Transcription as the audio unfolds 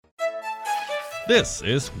This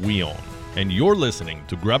is WION, and you're listening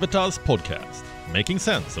to Gravitas podcast, making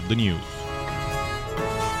sense of the news.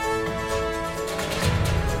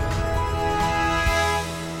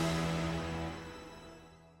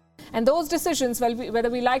 And those decisions, whether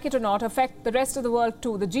we like it or not, affect the rest of the world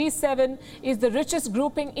too. The G7 is the richest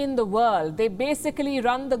grouping in the world. They basically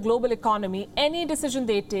run the global economy. Any decision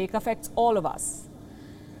they take affects all of us.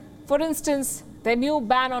 For instance, their new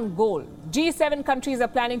ban on gold. G7 countries are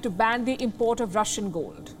planning to ban the import of Russian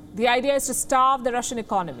gold. The idea is to starve the Russian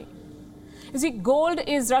economy. You see, gold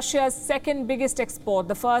is Russia's second biggest export.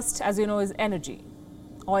 The first, as you know, is energy,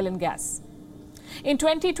 oil and gas. In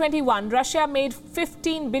 2021, Russia made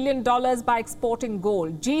 $15 billion by exporting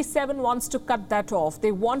gold. G7 wants to cut that off.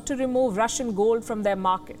 They want to remove Russian gold from their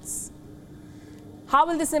markets. How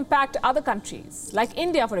will this impact other countries? Like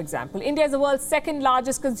India, for example. India is the world's second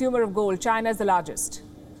largest consumer of gold. China is the largest.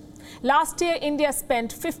 Last year, India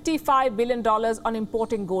spent $55 billion on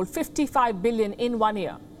importing gold. $55 billion in 1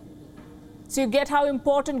 year. So you get how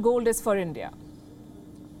important gold is for India.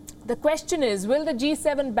 The question is, will the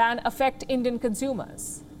G7 ban affect Indian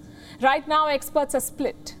consumers? Right now, experts are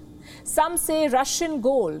split. Some say Russian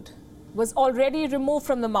gold was already removed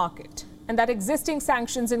from the market and that existing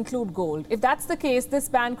sanctions include gold. If that's the case, this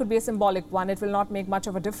ban could be a symbolic one. It will not make much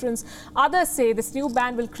of a difference. Others say this new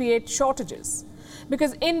ban will create shortages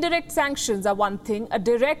because indirect sanctions are one thing. A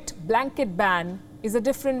direct blanket ban is a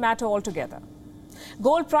different matter altogether.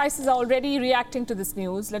 Gold prices are already reacting to this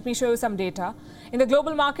news. Let me show you some data. In the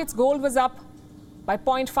global markets, gold was up by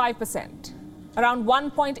 0.5%, around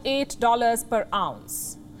 $1.8 per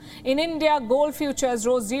ounce. In India, gold futures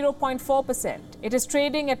rose 0.4%. It is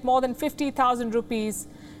trading at more than 50,000 rupees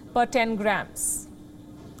per 10 grams.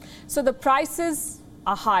 So the prices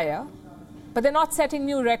are higher, but they're not setting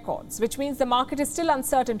new records, which means the market is still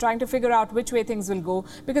uncertain, trying to figure out which way things will go,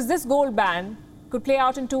 because this gold ban could play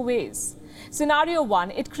out in two ways. Scenario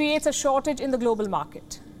one, it creates a shortage in the global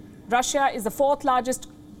market. Russia is the fourth largest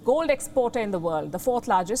gold exporter in the world, the fourth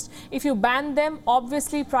largest. If you ban them,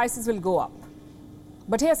 obviously prices will go up.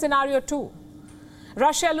 But here's scenario two.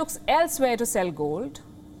 Russia looks elsewhere to sell gold.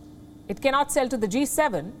 It cannot sell to the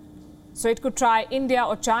G7, so it could try India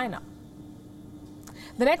or China.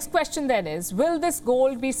 The next question then is, will this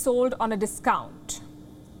gold be sold on a discount?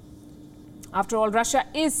 After all, Russia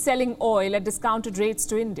is selling oil at discounted rates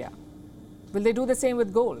to India. Will they do the same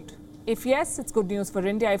with gold? If yes, it's good news for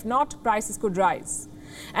India. If not, prices could rise.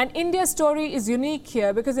 And India's story is unique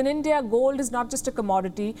here because in India, gold is not just a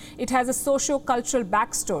commodity. It has a socio-cultural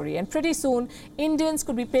backstory. And pretty soon, Indians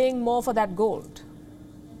could be paying more for that gold.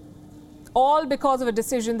 All because of a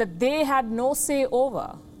decision that they had no say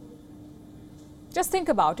over. Just think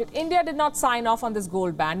about it. India did not sign off on this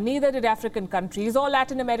gold ban. Neither did African countries or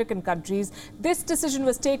Latin American countries. This decision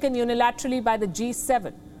was taken unilaterally by the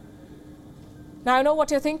G7. Now, I know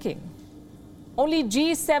what you're thinking. Only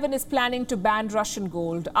G7 is planning to ban Russian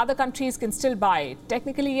gold. Other countries can still buy it.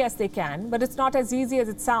 Technically, yes, they can, but it's not as easy as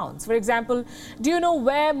it sounds. For example, do you know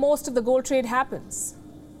where most of the gold trade happens?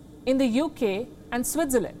 In the UK and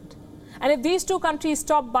Switzerland. And if these two countries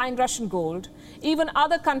stop buying Russian gold, even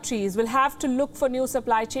other countries will have to look for new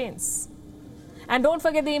supply chains. And don't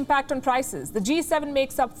forget the impact on prices. The G7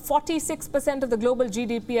 makes up 46% of the global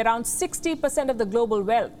GDP, around 60% of the global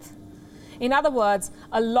wealth. In other words,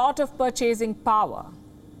 a lot of purchasing power.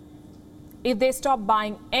 If they stop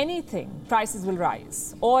buying anything, prices will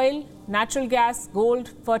rise. Oil, natural gas, gold,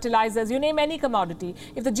 fertilizers, you name any commodity.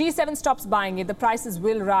 If the G7 stops buying it, the prices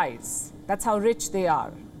will rise. That's how rich they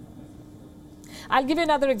are. I'll give you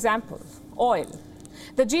another example. Oil.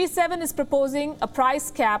 The G7 is proposing a price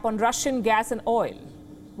cap on Russian gas and oil.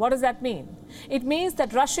 What does that mean? It means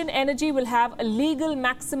that Russian energy will have a legal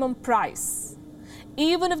maximum price.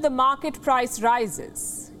 Even if the market price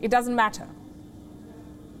rises, it doesn't matter.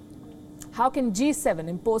 How can G7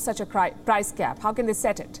 impose such a price cap? How can they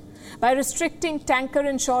set it? By restricting tanker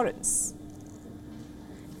insurance.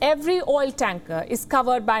 Every oil tanker is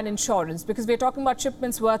covered by an insurance because we're talking about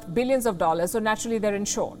shipments worth billions of dollars, so naturally they're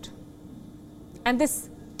insured. And this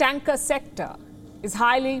tanker sector is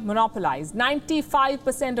highly monopolized.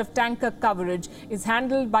 95% of tanker coverage is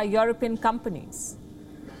handled by European companies.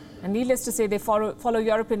 And needless to say, they follow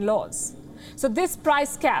European laws. So this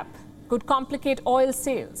price cap could complicate oil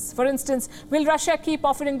sales. For instance, will Russia keep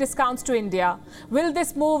offering discounts to India? Will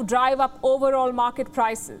this move drive up overall market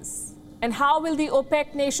prices? And how will the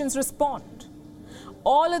OPEC nations respond?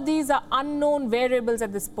 All of these are unknown variables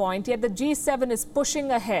at this point, yet the G7 is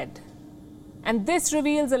pushing ahead. And this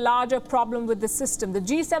reveals a larger problem with the system. The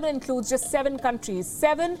G7 includes just 7 countries,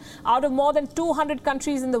 7 out of more than 200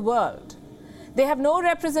 countries in the world. They have no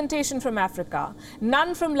representation from Africa,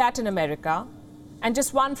 none from Latin America, and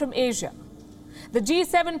just one from Asia. The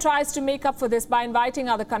G7 tries to make up for this by inviting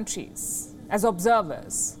other countries as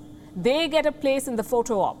observers. They get a place in the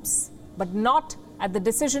photo ops, but not at the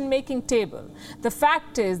decision-making table. The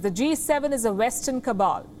fact is, the G7 is a Western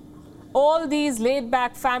cabal. All these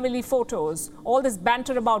laid-back family photos, all this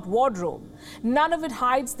banter about wardrobe, none of it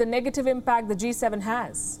hides the negative impact the G7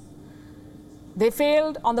 has. They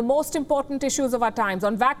failed on the most important issues of our times.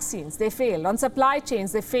 On vaccines, they failed. On supply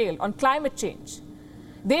chains, they failed. On climate change.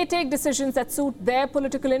 They take decisions that suit their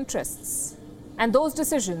political interests. And those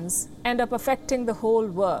decisions end up affecting the whole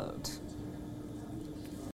world.